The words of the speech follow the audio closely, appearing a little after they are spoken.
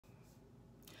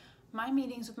My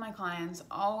meetings with my clients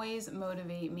always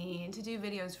motivate me to do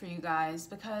videos for you guys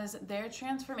because their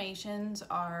transformations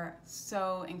are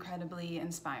so incredibly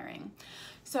inspiring.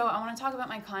 So I want to talk about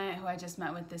my client who I just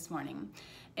met with this morning.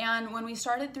 And when we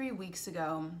started 3 weeks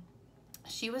ago,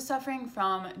 she was suffering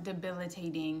from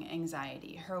debilitating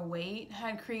anxiety. Her weight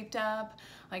had creeped up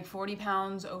like 40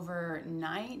 pounds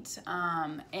overnight,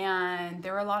 and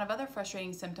there were a lot of other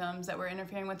frustrating symptoms that were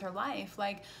interfering with her life,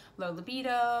 like low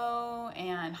libido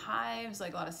and hives,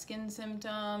 like a lot of skin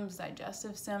symptoms,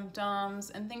 digestive symptoms,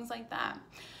 and things like that.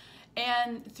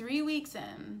 And 3 weeks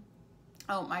in,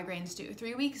 migraines too.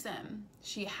 3 weeks in,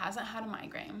 she hasn't had a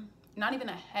migraine, not even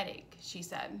a headache, she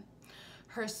said.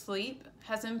 Her sleep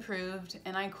has improved,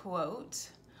 and I quote,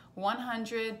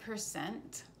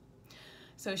 100%.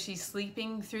 So she's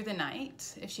sleeping through the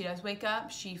night. If she does wake up,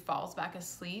 she falls back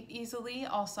asleep easily.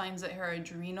 All signs that her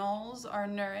adrenals are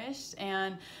nourished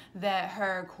and that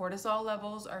her cortisol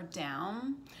levels are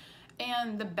down.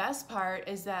 And the best part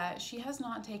is that she has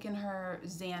not taken her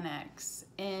Xanax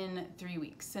in 3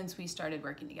 weeks since we started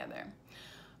working together.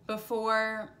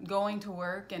 Before, going to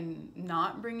work and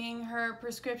not bringing her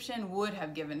prescription would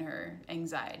have given her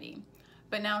anxiety.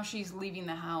 But now she's leaving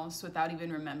the house without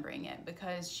even remembering it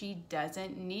because she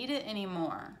doesn't need it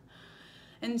anymore.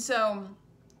 And so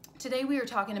today we were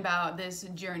talking about this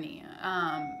journey,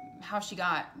 how she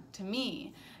got to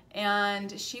me.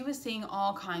 And she was seeing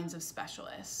all kinds of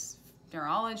specialists,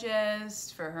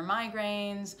 neurologists for her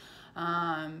migraines,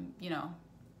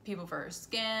 people for her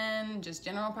skin, just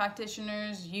general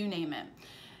practitioners, you name it.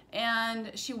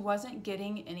 And she wasn't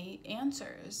getting any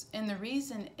answers. And the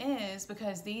reason is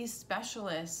because these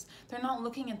specialists, they're not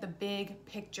looking at the big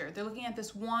picture. They're looking at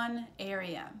this one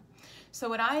area. So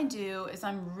what I do is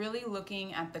I'm really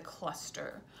looking at the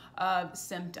cluster of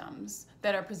symptoms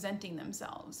that are presenting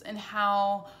themselves and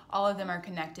how all of them are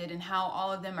connected and how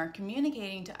all of them are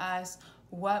communicating to us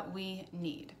what we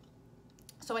need.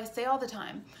 So I say all the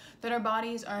time that our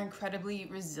bodies are incredibly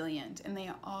resilient, and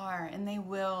they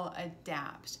will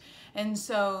adapt. And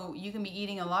so you can be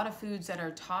eating a lot of foods that are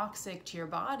toxic to your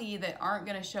body that aren't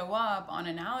going to show up on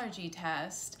an allergy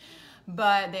test,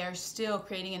 but they are still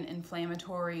creating an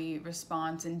inflammatory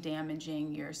response and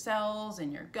damaging your cells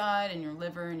and your gut and your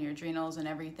liver and your adrenals and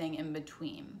everything in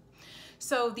between.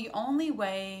 So the only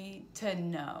way to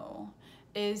know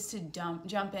is to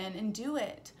jump in and do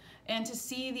it, and to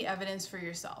see the evidence for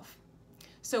yourself.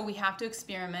 So we have to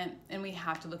experiment and we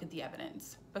have to look at the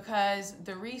evidence, because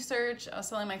the research, I was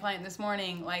telling my client this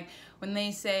morning, like when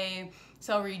they say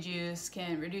celery juice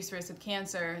can reduce the risk of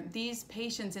cancer, these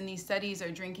patients in these studies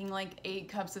are drinking like 8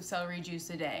 cups of celery juice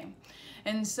a day.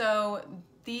 And so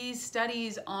these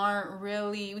studies aren't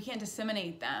really, we can't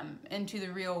disseminate them into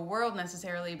the real world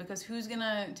necessarily, because who's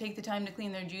gonna take the time to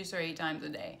clean their juicer 8 times a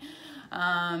day?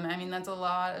 I mean, that's a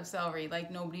lot of celery.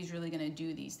 Like, nobody's really gonna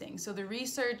do these things. So the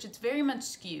research, it's very much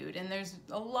skewed, and there's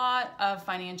a lot of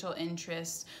financial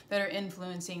interests that are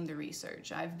influencing the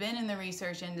research. I've been in the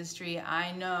research industry.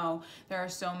 I know there are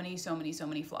so many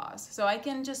flaws. So I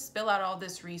can just spill out all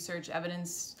this research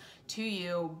evidence to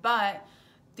you, but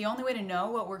the only way to know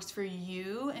what works for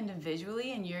you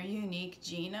individually and your unique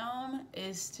genome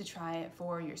is to try it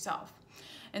for yourself.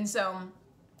 And so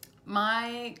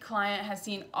my client has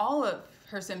seen all of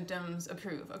her symptoms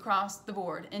improve across the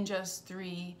board in just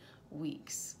 3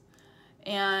 weeks.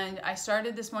 And I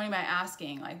started this morning by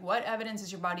asking, like, what evidence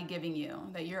is your body giving you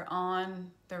that you're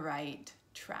on the right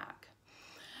track?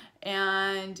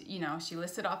 And, she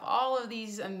listed off all of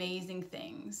these amazing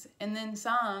things, and then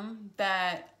some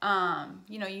that,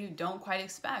 you don't quite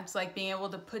expect, like being able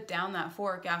to put down that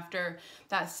fork after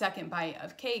that second bite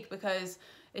of cake, because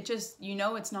it just,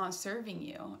 it's not serving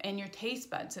you, and your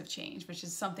taste buds have changed, which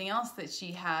is something else that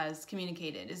she has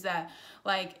communicated, is that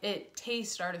like it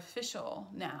tastes artificial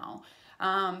now,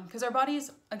 because our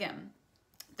bodies, again,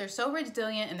 they're so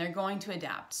resilient and they're going to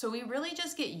adapt. So we really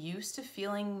just get used to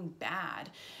feeling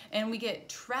bad, and we get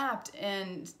trapped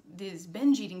in this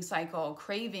binge eating cycle,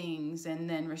 cravings, and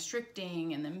then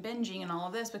restricting, and then binging, and all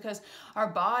of this, because our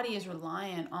body is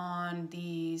reliant on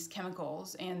these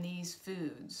chemicals and these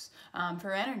foods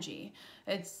for energy.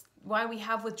 It's why we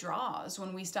have withdrawals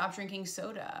when we stop drinking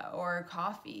soda or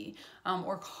coffee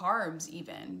or carbs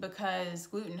even, because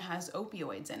gluten has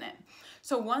opioids in it.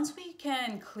 So once we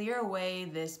can clear away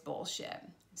this bullshit,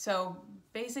 so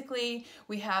basically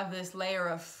we have this layer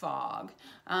of fog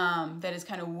that is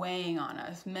kind of weighing on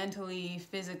us mentally,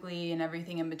 physically, and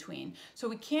everything in between. So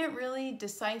we can't really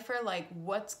decipher like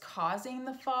what's causing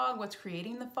the fog, what's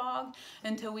creating the fog,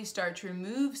 until we start to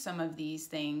remove some of these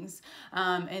things,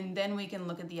 and then we can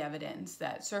look at the evidence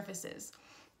that surfaces.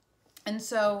 And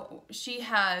so she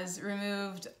has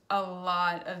removed a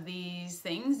lot of these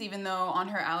things, even though on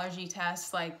her allergy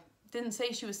test, like, didn't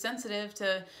say she was sensitive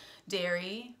to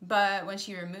dairy, but when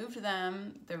she removed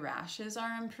them, the rashes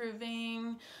are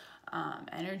improving,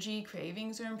 energy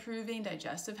cravings are improving,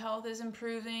 digestive health is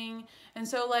improving. And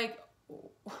so, like,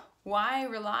 why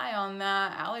rely on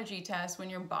that allergy test when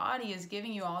your body is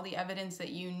giving you all the evidence that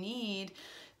you need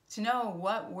to know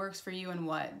what works for you and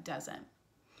what doesn't?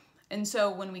 And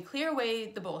so when we clear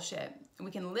away the bullshit,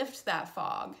 we can lift that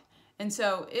fog. And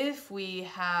so if we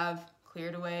have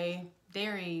cleared away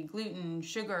dairy, gluten,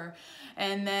 sugar,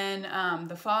 and then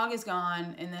the fog is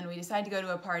gone, and then we decide to go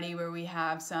to a party where we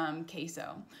have some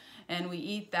queso, and we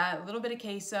eat that little bit of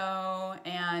queso,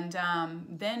 and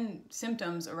then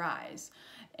symptoms arise.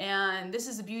 And this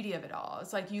is the beauty of it all.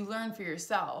 It's like you learn for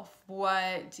yourself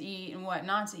what to eat and what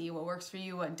not to eat, what works for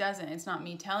you, what doesn't. It's not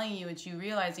me telling you, it's you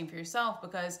realizing for yourself,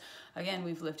 because again,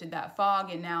 we've lifted that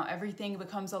fog and now everything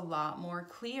becomes a lot more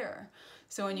clear.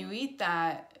 So when you eat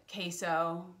that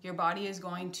queso, your body is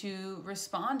going to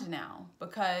respond now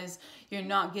because you're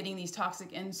not getting these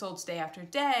toxic insults day after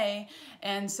day.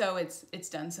 And so it's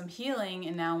done some healing.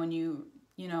 And now when you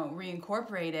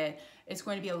reincorporate it, it's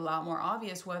going to be a lot more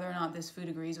obvious whether or not this food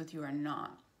agrees with you or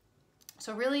not.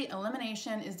 So really,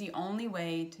 elimination is the only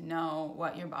way to know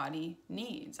what your body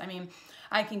needs. I mean,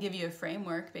 I can give you a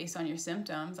framework based on your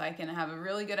symptoms. I can have a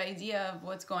really good idea of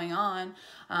what's going on.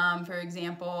 For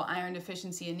example, iron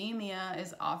deficiency anemia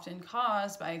is often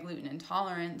caused by gluten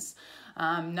intolerance,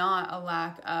 not a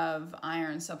lack of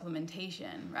iron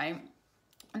supplementation, right?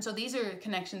 And so these are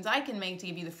connections I can make to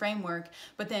give you the framework,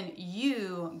 but then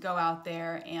you go out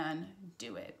there and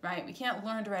do it, right? We can't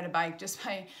learn to ride a bike just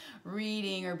by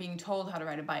reading or being told how to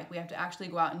ride a bike. We have to actually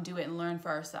go out and do it and learn for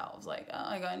ourselves. Like, oh,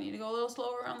 I need to go a little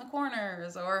slower around the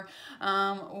corners or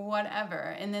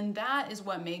whatever. And then that is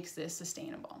what makes this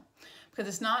sustainable. Because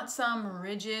it's not some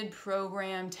rigid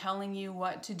program telling you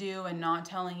what to do and not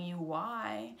telling you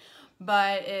why,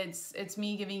 but it's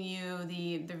me giving you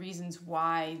the reasons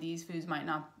why these foods might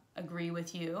not agree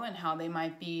with you and how they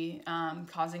might be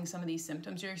causing some of these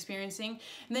symptoms you're experiencing,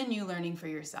 and then you learning for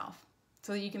yourself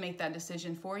so that you can make that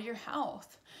decision for your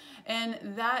health. And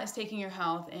that is taking your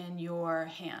health in your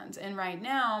hands. And right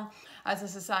now, as a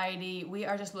society, we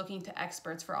are just looking to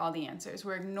experts for all the answers.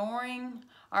 We're ignoring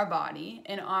our body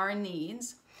and our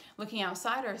needs, looking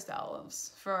outside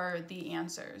ourselves for the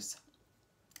answers.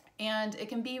 And it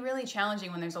can be really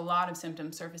challenging when there's a lot of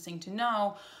symptoms surfacing to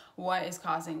know what is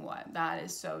causing what. That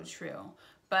is so true.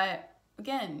 But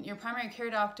again, your primary care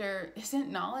doctor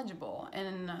isn't knowledgeable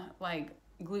in like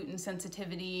gluten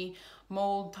sensitivity,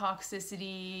 mold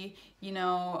toxicity,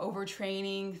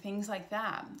 overtraining, things like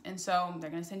that. And so they're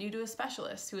going to send you to a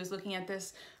specialist who is looking at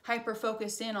this,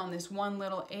 hyper-focused in on this one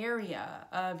little area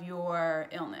of your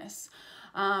illness,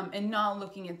 and not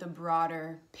looking at the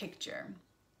broader picture.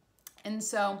 And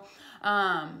so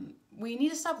we need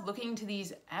to stop looking to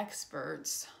these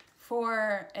experts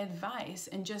for advice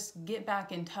and just get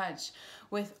back in touch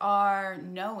with our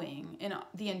knowing and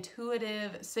the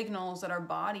intuitive signals that our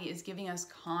body is giving us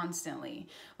constantly,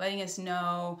 letting us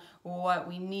know what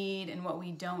we need and what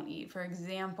we don't need. For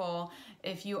example,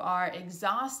 if you are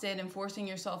exhausted and forcing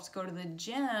yourself to go to the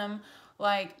gym,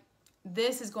 like,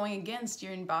 this is going against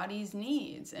your body's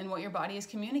needs and what your body is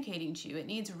communicating to you. It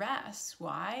needs rest.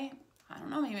 Why? I don't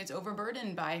know, maybe it's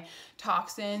overburdened by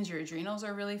toxins, your adrenals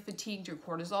are really fatigued, your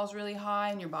cortisol is really high,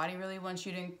 and your body really wants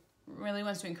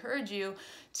to encourage you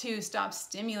to stop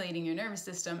stimulating your nervous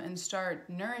system and start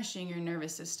nourishing your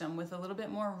nervous system with a little bit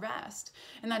more rest.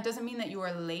 And that doesn't mean that you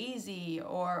are lazy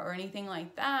or anything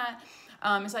like that.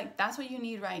 It's like, that's what you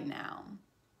need right now.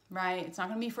 Right? It's not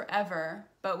going to be forever,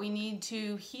 but we need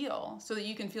to heal so that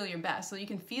you can feel your best, so that you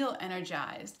can feel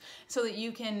energized, so that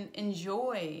you can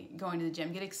enjoy going to the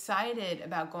gym, get excited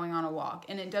about going on a walk,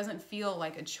 and it doesn't feel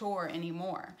like a chore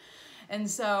anymore.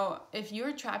 And so if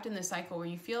you're trapped in this cycle where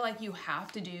you feel like you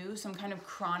have to do some kind of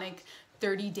chronic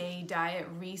 30-day diet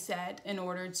reset in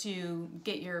order to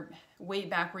get your weight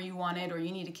back where you want it, or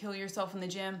you need to kill yourself in the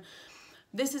gym,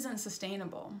 this isn't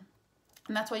sustainable.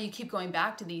 And that's why you keep going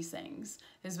back to these things,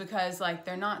 is because like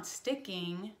they're not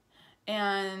sticking,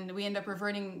 and we end up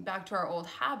reverting back to our old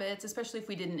habits, especially if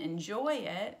we didn't enjoy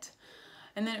it.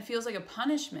 And then it feels like a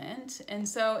punishment. And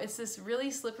so it's this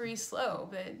really slippery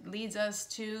slope that leads us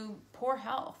to poor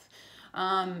health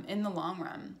in the long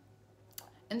run.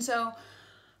 And so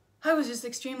I was just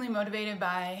extremely motivated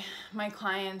by my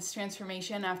client's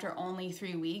transformation after only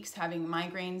 3 weeks, having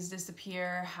migraines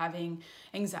disappear, having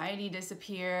anxiety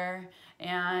disappear,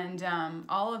 and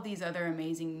all of these other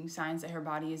amazing signs that her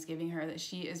body is giving her, that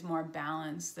she is more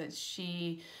balanced,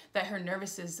 that her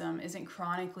nervous system isn't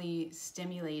chronically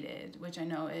stimulated, which I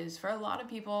know is for a lot of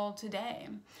people today.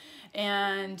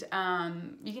 And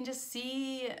you can just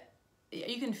see,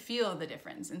 you can feel the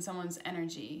difference in someone's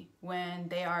energy when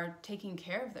they are taking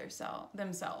care of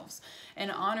themselves and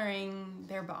honoring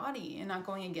their body and not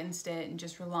going against it and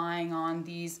just relying on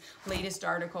these latest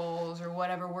articles or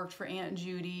whatever worked for Aunt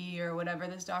Judy or whatever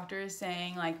this doctor is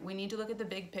saying. Like, we need to look at the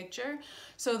big picture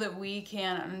so that we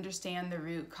can understand the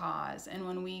root cause. And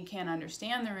when we can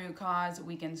understand the root cause,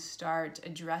 we can start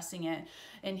addressing it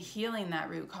and healing that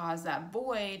root cause, that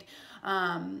void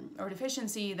or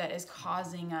deficiency that is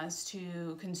causing us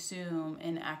to consume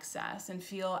in excess and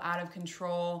feel out of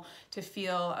control, to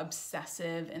feel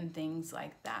obsessive and things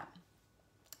like that.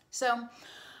 So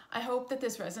I hope that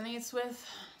this resonates with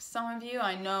some of you.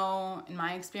 I know in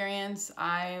my experience,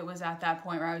 I was at that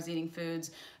point where I was eating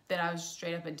foods that I was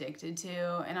straight up addicted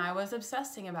to, and I was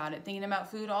obsessing about it, thinking about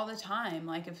food all the time.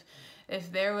 Like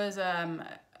if there was a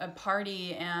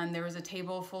party and there was a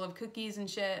table full of cookies and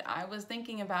shit, I was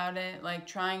thinking about it, like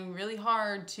trying really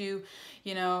hard to,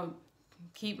 you know,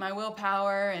 keep my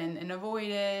willpower and avoid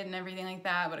it and everything like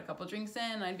that. But a couple drinks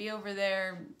in, I'd be over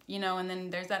there, you know, and then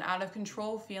there's that out of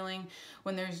control feeling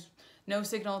when there's no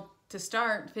signal to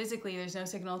start physically, there's no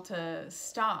signal to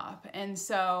stop. And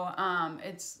so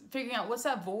it's figuring out what's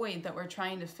that void that we're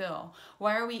trying to fill.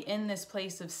 Why are we in this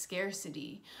place of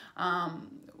scarcity,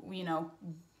 you know,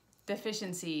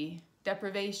 deficiency,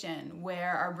 deprivation,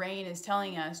 where our brain is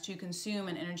telling us to consume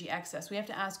an energy excess? We have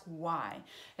to ask why.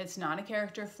 It's not a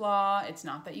character flaw. It's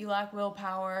not that you lack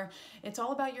willpower. It's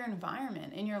all about your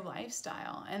environment and your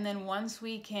lifestyle. And then once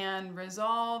we can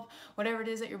resolve whatever it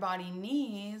is that your body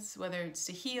needs, whether it's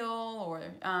to heal or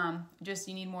just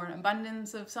you need more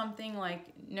abundance of something like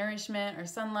nourishment or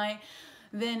sunlight,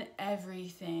 then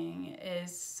everything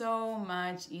is so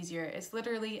much easier. It's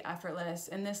literally effortless.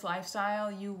 In this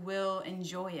lifestyle, you will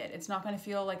enjoy it. It's not going to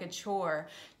feel like a chore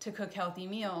to cook healthy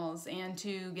meals and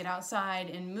to get outside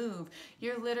and move.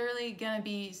 You're literally going to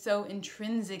be so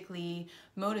intrinsically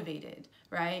motivated,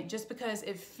 right? Just because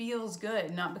it feels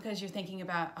good, not because you're thinking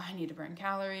about, oh, I need to burn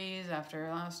calories after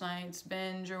last night's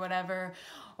binge or whatever,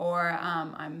 or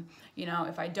I'm, you know,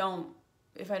 if I don't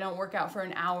work out for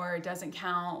an hour, it doesn't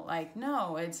count. Like,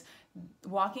 no, it's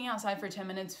walking outside for 10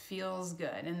 minutes feels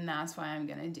good, and that's why I'm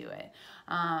gonna do it.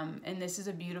 And this is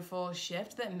a beautiful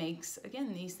shift that makes,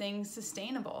 again, these things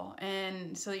sustainable,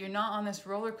 and so that you're not on this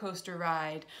roller coaster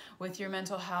ride with your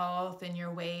mental health and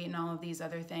your weight and all of these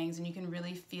other things, and you can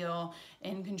really feel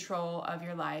in control of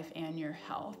your life and your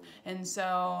health. And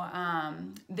so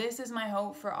this is my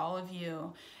hope for all of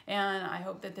you, and I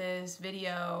hope that this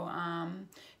video,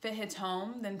 if it hits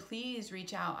home, then please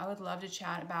reach out. I would love to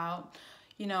chat about,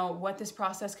 you know, what this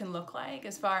process can look like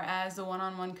as far as the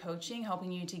one-on-one coaching,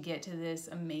 helping you to get to this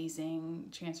amazing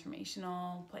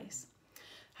transformational place.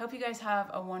 Hope you guys have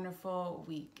a wonderful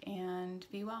week and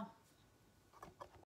be well.